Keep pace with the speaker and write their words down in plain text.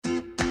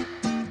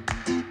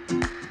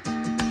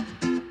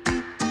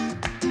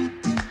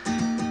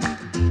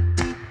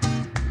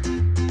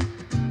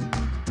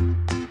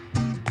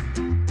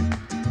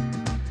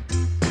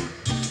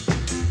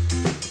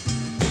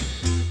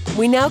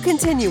We now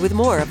continue with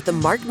more of The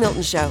Mark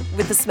Milton Show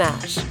with The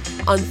Smash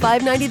on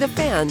 590 The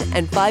Fan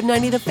and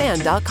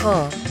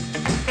 590thefan.com.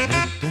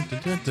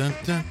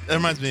 That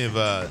reminds me of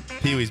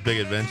Pee-wee's Big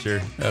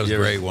Adventure. That was a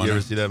great one. You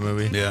ever see that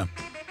movie? Yeah.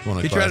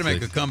 He tried to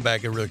make a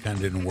comeback. It really kind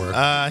of didn't work.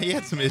 He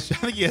had some issues. I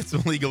think he had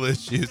some legal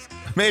issues.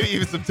 Maybe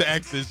even some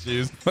tax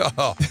issues.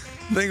 Well,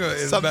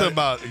 something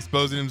about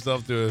exposing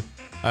himself to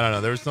I don't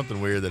know. There was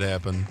something weird that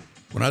happened.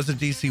 When I was at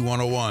DC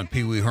 101,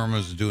 Pee Wee Herman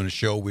was doing a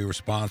show we were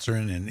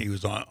sponsoring, and he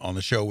was on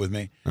the show with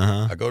me.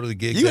 I go to the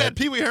gig. You had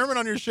Pee Wee Herman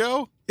on your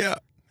show? Yeah.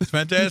 It's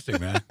fantastic,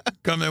 man.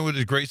 Come in with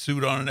his great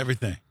suit on and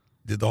everything.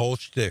 Did the whole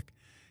shtick.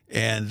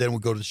 And then we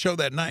go to the show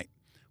that night.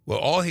 Well,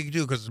 all he could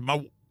do, because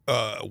my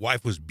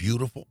wife was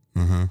beautiful,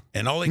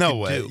 and all he could do. No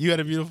way. You had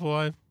a beautiful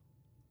wife?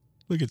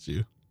 Look at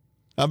you.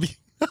 I'm kidding.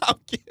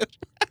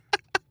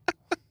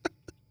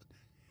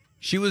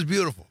 She was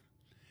beautiful.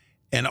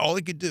 And all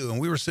he could do,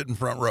 and we were sitting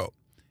front row,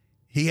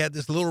 he had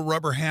this little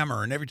rubber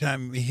hammer, and every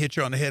time he hit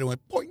you on the head, it went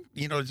boink.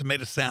 You know, it just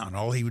made a sound.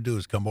 All he would do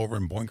is come over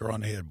and boink her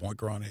on the head,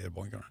 boink her on the head,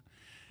 boink her on.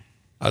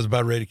 I was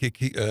about ready to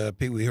kick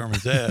Pee Wee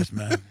Herman's ass,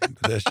 man. But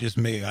that's just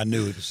me. I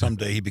knew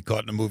someday he'd be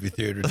caught in a movie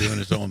theater doing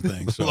his own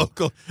thing. So,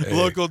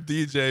 local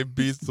DJ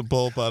beats the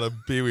pulp out of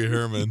Pee Wee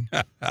Herman.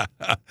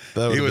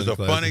 He was a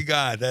funny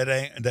guy.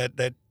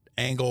 That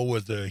angle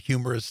was a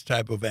humorous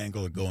type of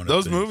angle of going.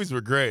 Those movies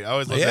were great. I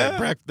always loved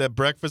that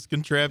breakfast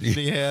contraption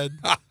he had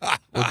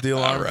with the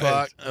alarm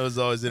clock. It was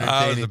always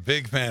entertaining. I was a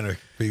big fan of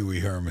Pee Wee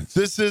Herman.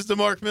 This is the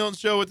Mark Milton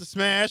Show with the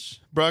Smash,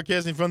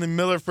 broadcasting from the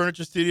Miller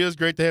Furniture Studios.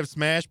 Great to have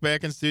Smash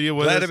back in studio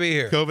with us. Glad to be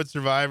here. COVID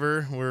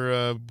survivor.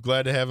 We're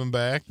glad to have him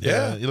back.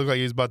 Yeah, he looked like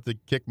he was about to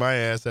kick my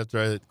ass after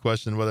I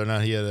questioned whether or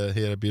not he had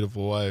a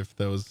beautiful wife.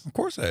 That was, of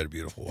course, I had a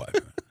beautiful wife.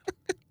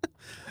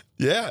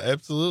 Yeah,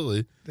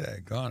 absolutely.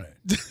 Daggone it.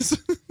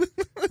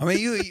 I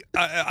mean,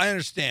 I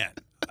understand.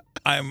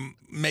 I'm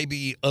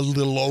maybe a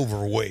little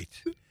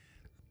overweight,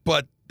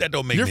 but that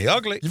don't make me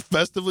ugly. You're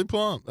festively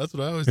plump. That's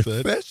what I always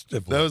said.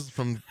 Festively. That was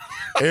from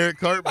Eric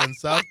Cartman,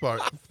 South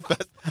Park.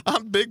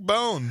 I'm big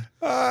bone.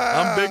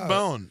 I'm big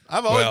bone.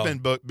 I've always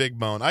been big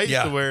bone. I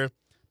used to wear,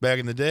 back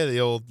in the day,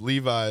 the old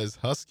Levi's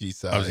Husky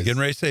size. I was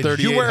getting ready to say, did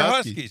you wear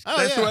Huskies? Oh,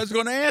 That's what I was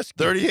going to ask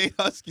you. 38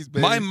 Huskies,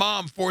 baby. My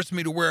mom forced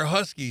me to wear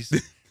Huskies.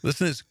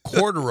 Listen, it's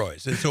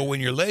corduroys. And so when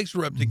your legs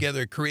were up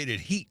together, it created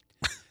heat.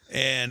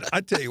 And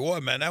I tell you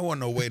what, man, that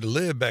wasn't no way to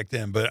live back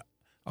then. But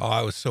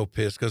I was so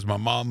pissed because my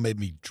mom made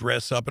me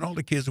dress up, and all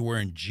the kids were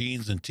wearing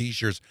jeans and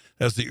T-shirts.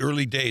 That was the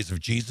early days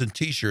of jeans and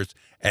T-shirts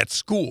at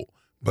school.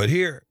 But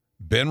here,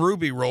 Ben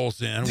Ruby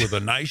rolls in with a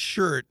nice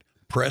shirt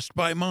pressed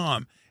by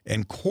mom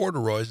and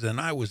corduroys,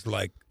 and I was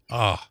like,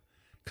 because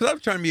I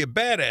was trying to be a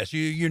badass.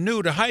 You're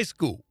new to high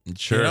school.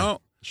 Sure. You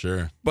know?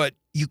 Sure. But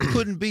you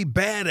couldn't be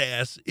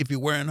badass if you're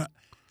wearing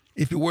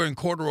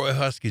corduroy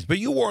Huskies. But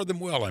you wore them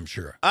well, I'm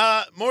sure.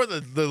 More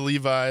the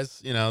Levi's,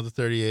 the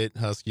 38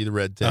 Husky, the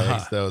red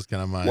tags. That was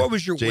kind of my What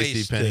was your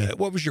JCPenney.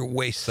 what was your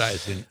waist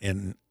size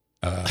in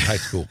high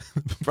school?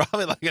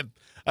 Probably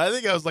I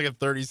think I was like a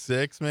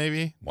 36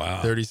 maybe.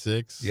 Wow.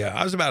 36. Yeah,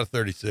 I was about a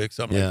 36,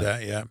 something like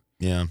that, yeah.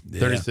 Yeah,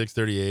 36,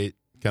 38.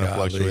 Kind of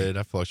fluctuated.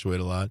 I fluctuate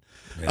a lot.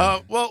 Yeah.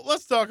 Well,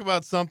 let's talk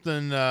about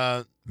something.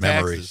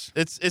 Memories.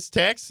 Taxes. It's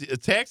tax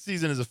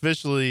season is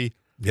officially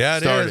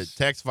started.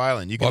 Tax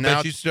filing. You Well, can I now.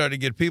 bet you started to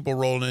get people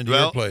rolling into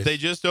your place. They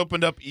just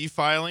opened up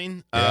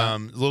e-filing. Yeah. A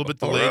little bit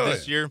delayed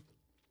this year.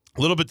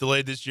 A little bit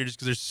delayed this year just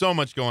because there's so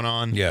much going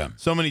on. Yeah.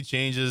 So many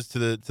changes to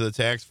the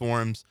tax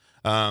forms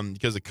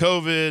because of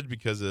COVID,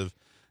 because of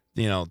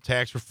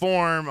tax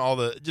reform.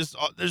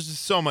 There's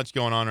just so much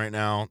going on right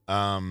now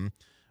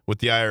with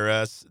the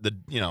IRS.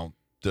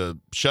 The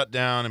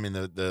shutdown. I mean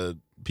the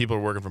people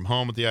are working from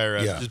home with the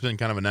IRS. Yeah. It's just been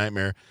kind of a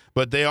nightmare.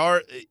 But they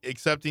are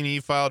accepting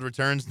e-filed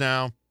returns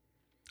now.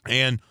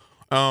 And,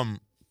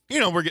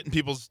 we're getting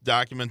people's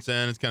documents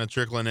in. It's kind of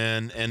trickling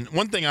in. And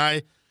one thing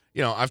I've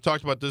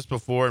talked about this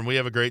before, and we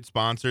have a great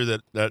sponsor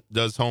that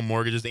does home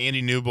mortgages,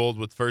 Andy Newbold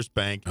with First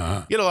Bank.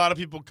 You get a lot of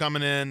people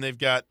coming in. They've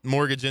got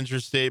mortgage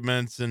interest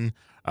statements, and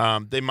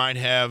they might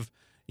have,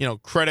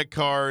 credit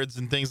cards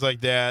and things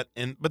like that.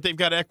 But they've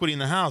got equity in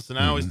the house. And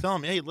I always tell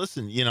them, hey,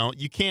 listen,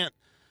 you can't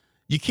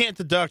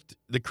deduct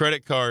the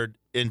credit card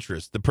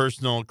interest, the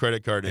personal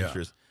credit card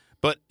interest.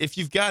 But if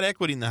you've got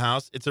equity in the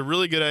house, it's a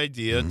really good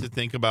idea to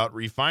think about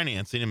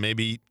refinancing and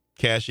maybe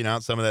cashing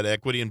out some of that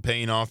equity and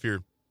paying off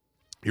your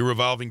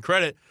revolving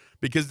credit,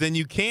 because then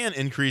you can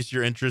increase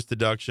your interest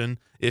deduction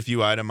if you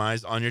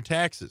itemize on your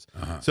taxes.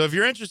 So if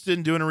you're interested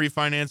in doing a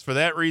refinance for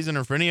that reason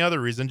or for any other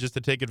reason, just to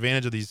take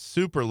advantage of these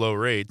super low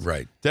rates,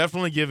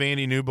 definitely give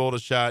Andy Newbold a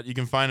shot. You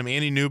can find him,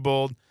 Andy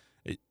Newbold,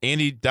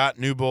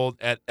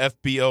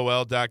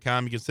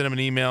 Andy.Newbold@FBOL.com. You can send him an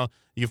email.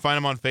 You can find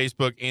him on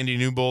Facebook, Andy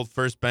Newbold,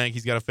 First Bank.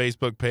 He's got a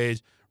Facebook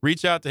page.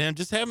 Reach out to him.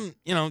 Just have him,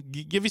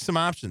 give you some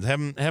options.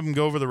 Have him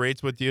go over the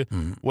rates with you,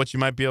 what you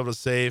might be able to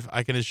save.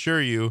 I can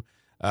assure you,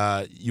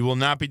 you will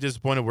not be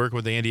disappointed working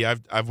with Andy.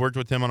 I've worked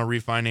with him on a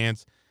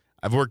refinance.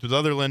 I've worked with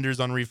other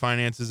lenders on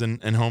refinances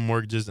and home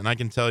mortgages, and I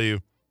can tell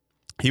you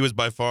he was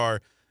by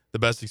far the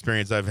best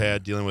experience I've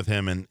had dealing with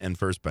him and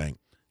First Bank.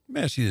 Let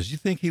me ask you this. You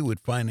think he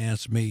would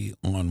finance me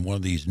on one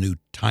of these new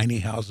tiny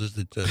houses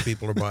that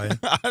people are buying?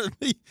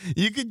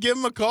 You could give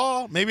him a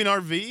call. Maybe an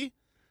RV.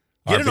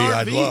 Get RV,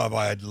 an RV.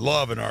 I'd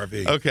love an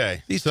RV.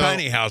 Okay. These so,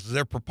 tiny houses,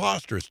 they're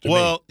preposterous to me.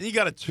 Well, then you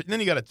got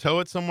to tow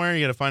it somewhere.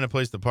 You got to find a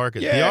place to park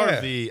it. Yeah.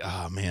 The RV,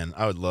 oh man,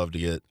 I would love to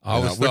get.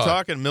 We're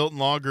talking Milton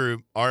Law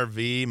Group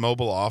RV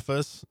mobile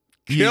office.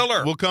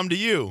 Killer. We'll come to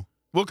you.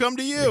 We'll come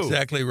to you.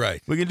 Exactly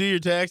right. We can do your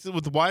taxes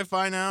with the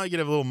Wi-Fi now. You can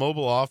have a little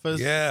mobile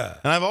office. Yeah.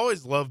 And I've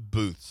always loved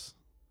booths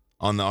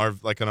on the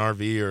RV, like an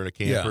RV or a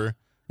camper.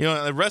 You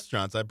know, at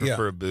restaurants, I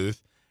prefer a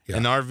booth. Yeah.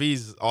 And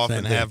RVs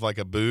often have like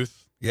a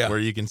booth. Yeah. Where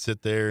you can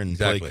sit there and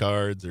play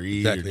cards or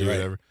eat or do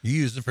whatever. You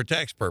use it for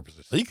tax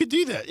purposes. You could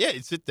do that. Yeah,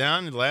 you sit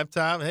down, your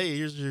laptop. Hey,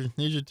 here's your.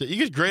 You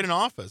could create an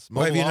office.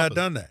 Why have you office. not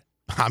done that?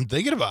 I'm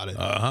thinking about it.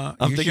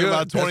 I'm thinking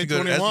about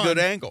 2021. That's a good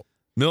angle.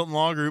 Milton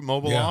Law Group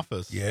mobile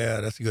office. Yeah,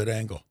 that's a good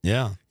angle.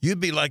 Yeah, you'd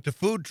be like the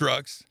food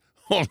trucks,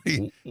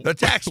 only the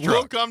tax truck.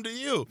 We'll come to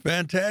you.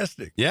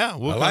 Fantastic. Yeah, I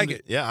like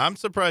it. Yeah, I'm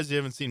surprised you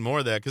haven't seen more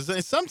of that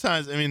because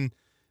sometimes, I mean.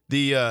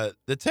 The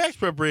tax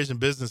preparation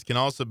business can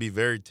also be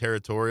very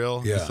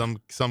territorial in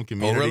some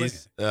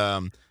communities. Oh,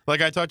 really?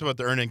 Like I talked about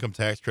the earned income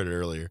tax credit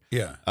earlier.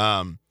 Yeah.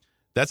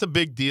 That's a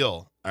big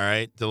deal, all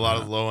right, to a lot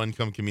of low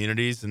income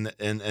communities,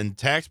 and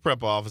tax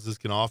prep offices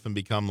can often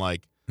become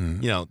like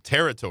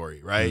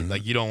territory, right?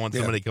 Like you don't want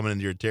somebody coming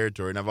into your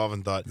territory. And I've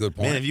often thought,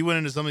 man, if you went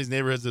into some of these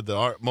neighborhoods with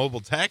the mobile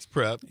tax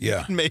prep,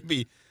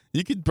 maybe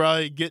you could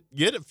probably get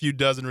a few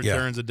dozen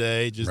returns a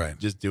day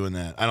just doing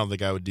that. I don't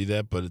think I would do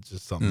that, but it's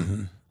just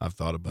something I've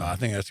thought about. I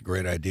think that's a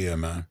great idea,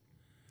 man.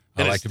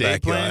 And I like to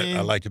back you. I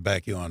like to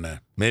back you on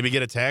that. Maybe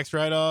get a tax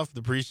write-off,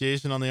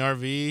 depreciation on the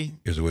RV.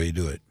 Here's the way you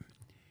do it: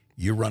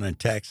 you're running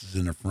taxes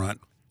in the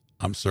front.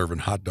 I'm serving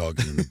hot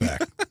dogs in the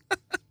back.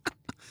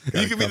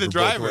 You can be the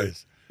driver.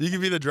 You could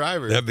be the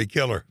driver. That'd be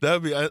killer.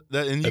 That'd be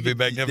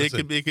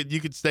magnificent.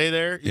 You could stay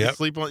there. You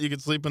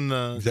could sleep in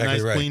the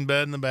nice clean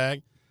bed in the back.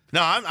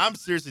 No, I'm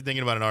seriously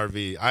thinking about an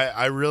RV.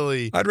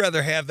 I'd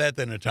rather have that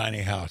than a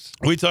tiny house.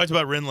 We talked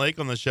about Wren Lake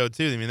on the show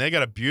too. I mean, they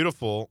got a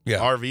beautiful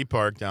RV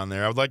park down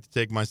there. I would like to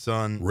take my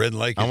son. Wren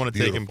Lake. I want to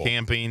take him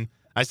camping.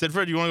 I said,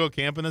 Fred, do you want to go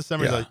camping this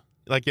summer? Yeah.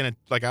 He's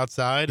like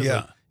outside. He's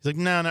like,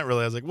 no, not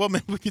really. I was like, well,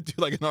 maybe we could do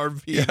like an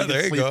RV. Yeah,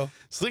 there you go.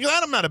 Sleep.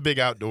 I'm not a big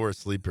outdoor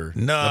sleeper.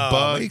 No,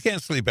 bugs, you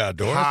can't sleep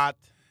outdoors. Hot.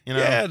 You know,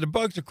 yeah, the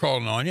bugs are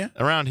crawling on you.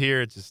 Around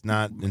here, it's just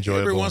not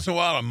enjoyable. Every once in a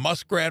while, a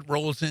muskrat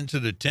rolls into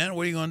the tent.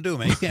 What are you going to do,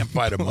 man? You can't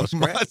fight a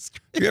muskrat.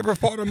 You ever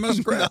fought a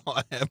muskrat? No,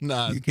 I have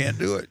not. You can't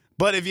do it.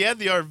 But if you had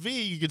the RV,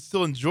 you could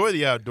still enjoy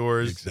the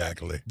outdoors.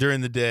 Exactly.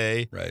 During the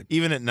day. Right.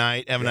 Even at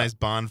night, have a nice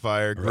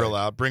bonfire, grill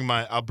out.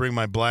 I'll bring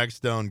my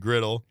Blackstone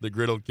griddle, the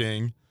Griddle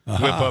King.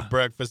 Whip up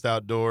breakfast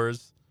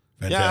outdoors.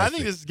 Fantastic. Yeah, I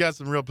think this has got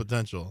some real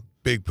potential.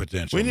 Big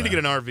potential. We need to get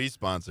an RV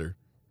sponsor.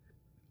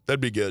 That'd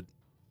be good.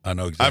 I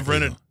know exactly. I've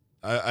rented.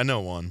 I know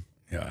one.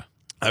 Yeah,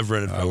 I've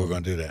rented. We're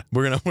going to do that.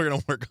 We're gonna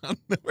work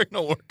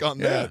on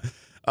that.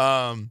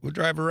 We'll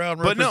drive around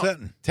but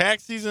representing. No,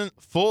 tax season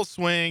full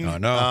swing. I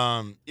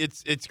know.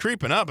 It's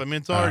creeping up. I mean,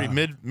 it's already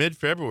mid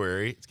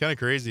February. It's kind of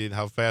crazy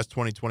how fast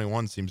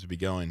 2021 seems to be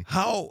going.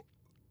 How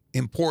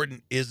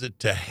important is it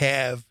to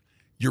have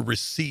your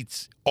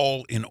receipts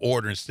all in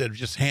order instead of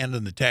just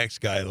handing the tax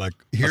guy like,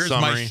 here's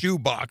my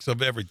shoebox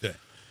of everything?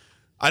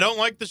 I don't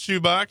like the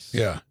shoebox.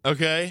 Yeah.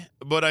 Okay.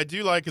 But I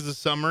do like as a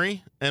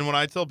summary. And what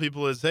I tell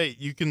people is, hey,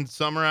 you can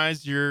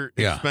summarize your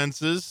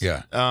expenses.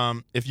 Yeah.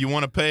 If you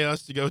want to pay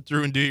us to go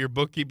through and do your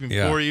bookkeeping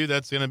for you,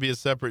 that's going to be a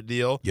separate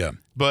deal. Yeah.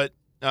 But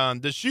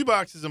the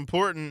shoebox is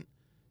important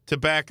to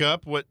back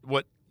up what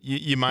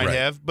you might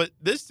have. But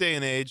this day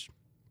and age,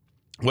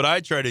 what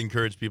I try to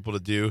encourage people to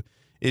do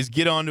is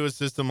get onto a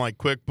system like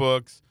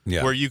QuickBooks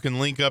where you can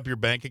link up your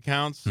bank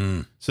accounts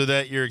so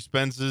that your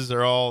expenses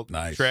are all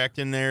tracked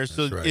in there.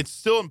 So it's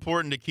still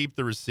important to keep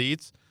the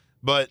receipts,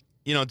 but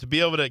to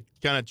be able to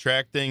kind of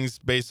track things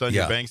based on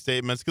your bank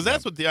statements, because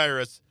that's what the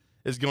IRS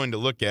is going to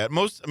look at.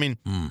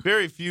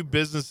 Very few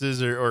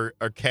businesses are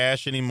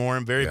cash anymore,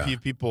 and very few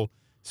people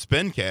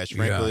spend cash,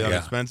 frankly, on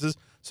expenses.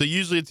 So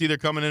usually it's either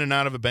coming in and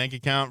out of a bank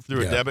account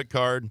through a debit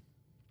card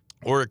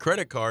or a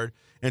credit card.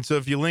 And so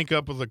if you link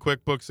up with a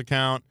QuickBooks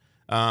account,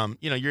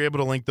 you're able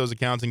to link those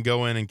accounts and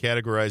go in and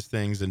categorize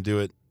things and do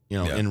it,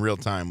 in real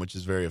time, which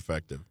is very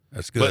effective.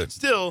 That's good. But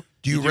still,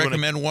 do you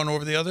recommend one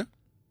over the other?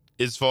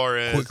 As far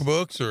as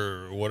QuickBooks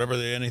or whatever,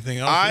 anything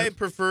else? I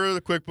prefer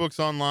the QuickBooks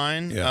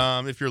Online.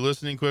 Yeah. If you're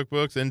listening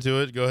QuickBooks into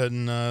it, go ahead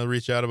and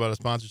reach out about a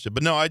sponsorship.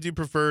 But no, I do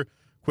prefer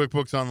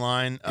QuickBooks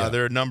Online.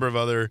 There are a number of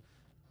other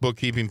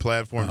bookkeeping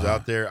platforms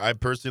out there. I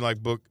personally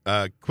like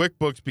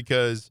QuickBooks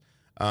because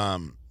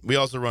we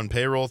also run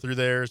payroll through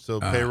there.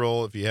 So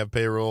payroll, if you have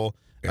payroll.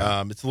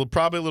 It's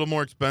probably a little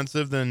more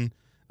expensive than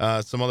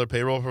some other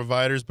payroll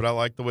providers, but I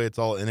like the way it's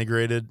all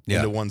integrated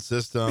into one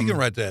system. You can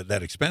write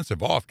that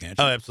expensive off, can't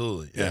you? Oh,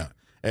 absolutely. Yeah,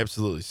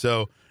 absolutely.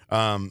 So,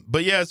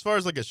 but yeah, as far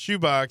as like a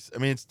shoebox, I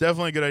mean, it's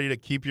definitely a good idea to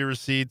keep your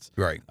receipts.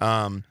 Right.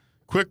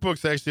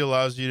 QuickBooks actually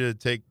allows you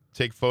to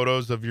take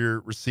photos of your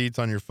receipts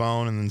on your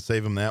phone and then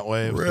save them that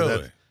way.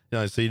 Really? So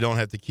so you don't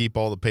have to keep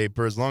all the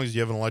paper as long as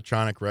you have an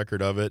electronic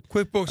record of it.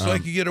 QuickBooks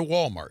like you get at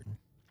Walmart.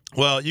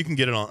 Well, you can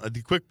get it on the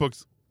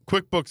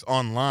QuickBooks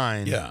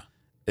Online. Yeah.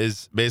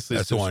 Is basically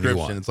That's a the one you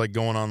subscription. want. It's like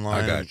going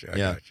online. I got you. I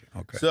got you.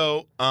 Okay.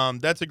 So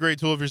that's a great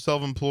tool if you're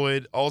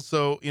self-employed.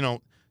 Also,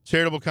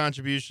 charitable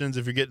contributions.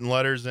 If you're getting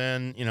letters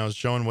in,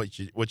 showing what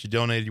you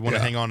donated, you want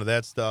to hang on to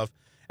that stuff.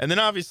 And then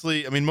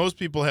obviously, most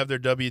people have their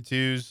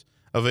W-2s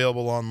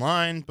available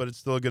online, but it's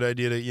still a good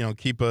idea to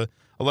keep a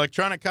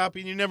electronic copy.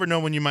 And you never know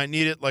when you might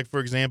need it. Like for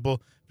example,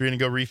 if you're going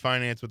to go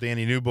refinance with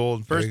Andy Newbold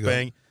and First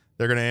Bank.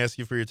 They're going to ask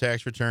you for your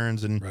tax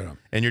returns and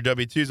your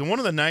W-2s. And one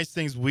of the nice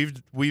things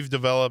we've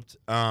developed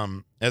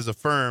as a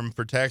firm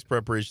for tax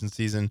preparation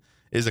season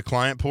is a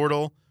client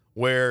portal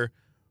where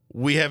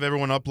we have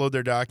everyone upload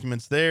their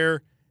documents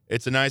there.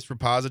 It's a nice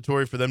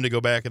repository for them to go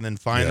back and then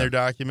find their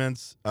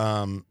documents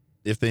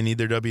if they need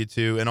their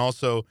W-2. And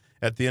also,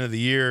 at the end of the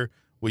year,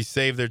 we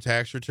save their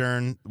tax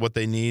return, what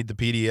they need, the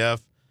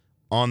PDF,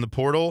 on the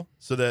portal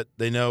so that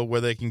they know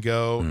where they can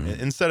go.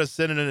 Instead of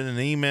sending it in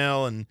an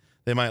email and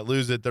they might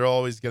lose it, they're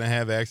always going to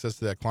have access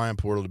to that client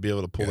portal to be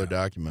able to pull their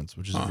documents,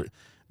 which is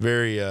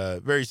very,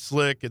 very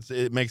slick.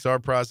 It makes our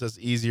process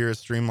easier. It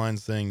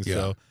streamlines things.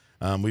 So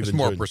it's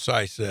more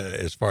precise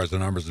as far as the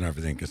numbers and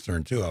everything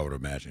concerned too, I would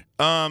imagine.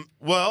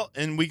 Well,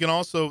 and we can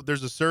also,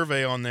 there's a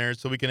survey on there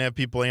so we can have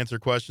people answer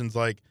questions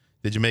like,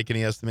 did you make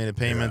any estimated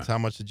payments? How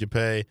much did you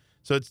pay?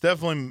 So it's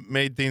definitely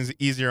made things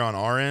easier on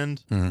our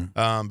end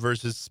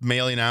versus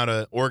mailing out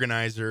an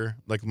organizer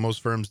like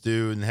most firms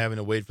do and having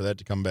to wait for that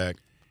to come back.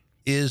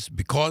 Is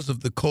because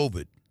of the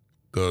COVID,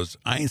 because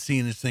I ain't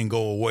seeing this thing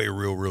go away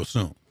real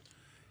soon.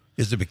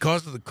 Is it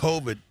because of the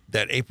COVID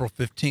that April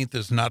 15th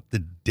is not the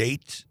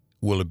date?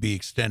 Will it be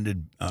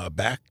extended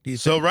back, do you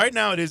think? So right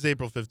now it is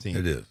April 15th.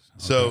 It is. Okay.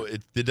 So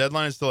the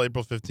deadline is still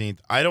April 15th.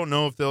 I don't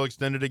know if they'll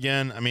extend it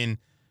again.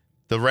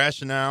 The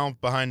rationale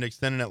behind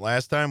extending it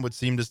last time would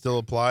seem to still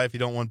apply if you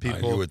don't want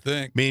people. You would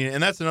think.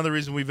 And that's another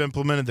reason we've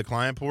implemented the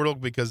client portal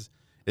because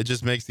it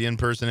just makes the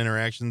in-person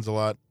interactions a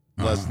lot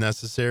less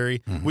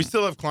necessary. We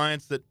still have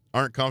clients that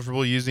aren't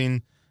comfortable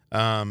using,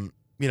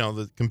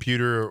 the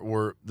computer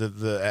or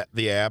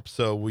the app.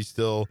 So we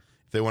still,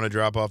 if they want to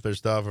drop off their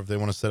stuff or if they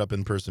want to set up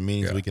in-person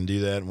meetings, we can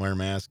do that and wear a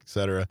mask, et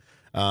cetera.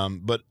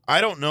 But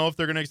I don't know if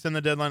they're going to extend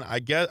the deadline.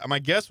 My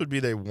guess would be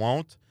they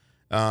won't.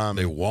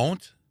 They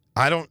won't?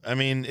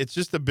 It's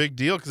just a big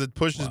deal because it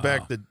pushes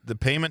back the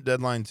payment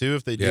deadline too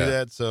if they do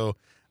that. So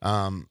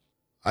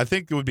I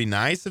think it would be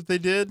nice if they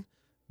did.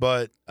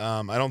 But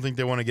I don't think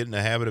they want to get in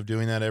the habit of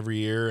doing that every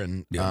year.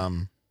 And,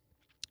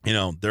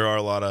 there are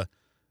a lot of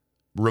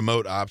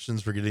remote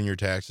options for getting your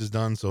taxes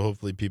done. So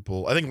hopefully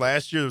I think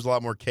last year there was a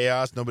lot more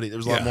chaos. There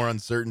was a lot more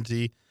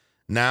uncertainty.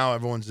 Now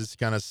everyone's just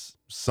kind of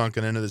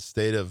sunken into this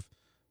state of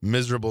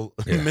miserable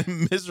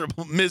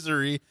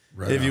misery,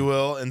 if you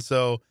will. And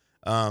so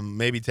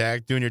maybe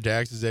doing your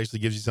taxes actually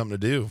gives you something to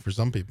do for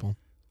some people.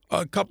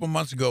 A couple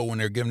months ago when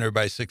they're giving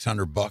everybody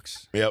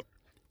 $600. Yep.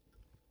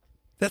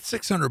 That's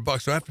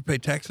 $600. Do I have to pay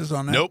taxes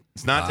on that? Nope,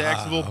 it's not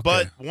taxable. Okay.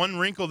 But one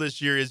wrinkle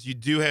this year is you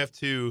do have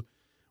to,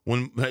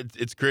 when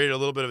it's created a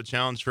little bit of a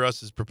challenge for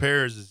us as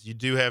preparers, is you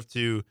do have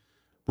to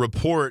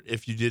report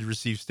if you did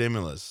receive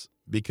stimulus.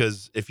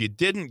 Because if you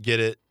didn't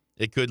get it,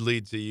 it could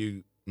lead to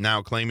you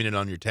now claiming it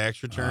on your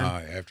tax return.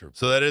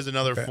 So that is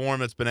another form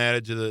that's been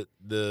added to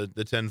the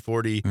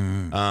 1040.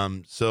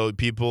 So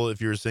people, if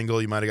you're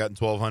single, you might have gotten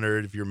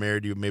 $1,200. If you're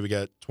married, you maybe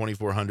got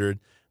 $2,400.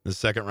 The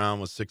second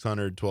round was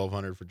 $600,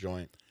 $1,200 for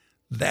joint.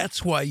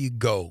 That's why you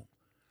go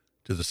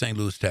to the St.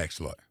 Louis tax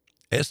lawyer,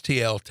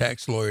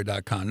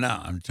 STLTaxLawyer.com.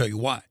 Now, I'm going to tell you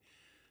why.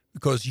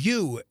 Because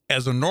you,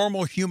 as a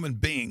normal human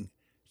being,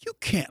 you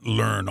can't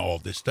learn all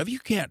this stuff. You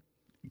can't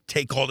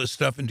take all this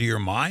stuff into your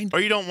mind.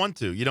 Or you don't want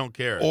to. You don't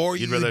care. Or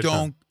you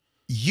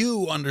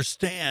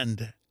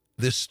understand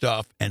this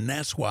stuff, and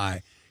that's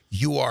why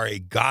you are a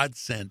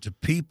godsend to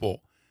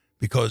people,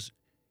 because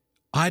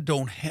I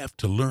don't have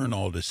to learn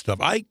all this stuff.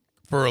 I,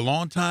 for a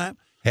long time,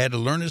 had to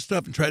learn this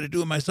stuff and try to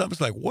do it myself. It's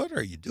like, what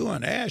are you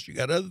doing, Ash? You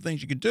got other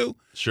things you could do.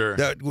 Sure.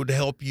 That would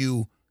help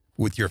you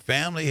with your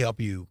family, help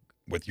you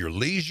with your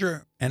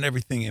leisure, and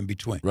everything in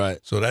between. Right.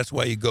 So that's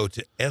why you go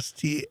to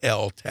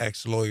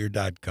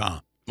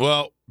STLTaxLawyer.com.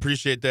 Well,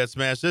 appreciate that,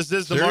 Smash. This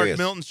is the Mark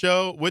Milton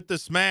Show with the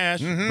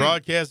Smash.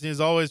 Broadcasting,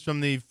 as always, from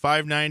the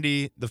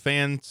 590 The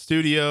Fan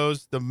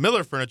Studios, the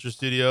Miller Furniture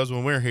Studios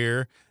when we're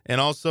here,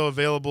 and also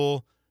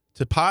available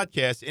to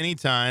podcast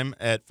anytime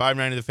at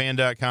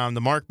 590thefan.com,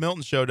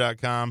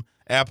 themarkmiltonshow.com,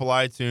 Apple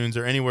iTunes,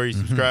 or anywhere you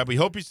subscribe. We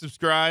hope you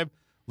subscribe.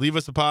 Leave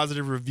us a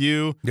positive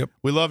review. Yep.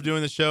 We love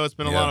doing the show. It's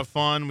been a lot of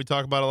fun. We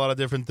talk about a lot of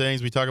different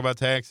things. We talk about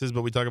taxes,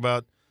 but we talk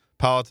about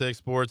politics,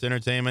 sports,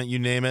 entertainment, you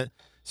name it.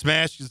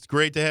 Smash, it's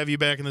great to have you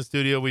back in the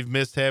studio. We've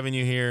missed having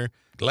you here.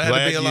 Glad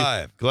to be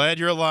alive. Glad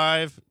you're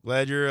alive.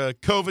 Glad you're a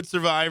COVID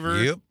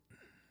survivor. Yep.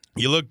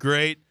 You look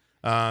great.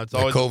 It's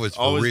always COVID's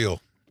for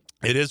real.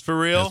 It is for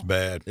real. That's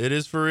bad. It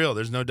is for real.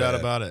 There's no doubt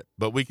about it.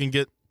 But we can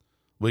get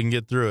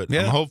through it.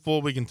 Yeah. I'm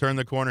hopeful we can turn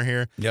the corner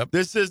here. Yep.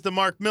 This is the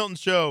Mark Milton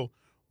Show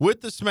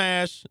with the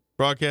Smash,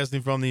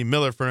 broadcasting from the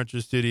Miller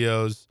Furniture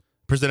Studios.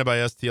 presented by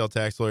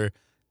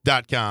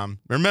STLTaxLawyer.com.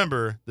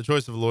 Remember, the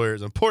choice of a lawyer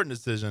is an important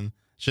decision,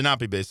 should not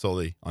be based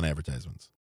solely on advertisements.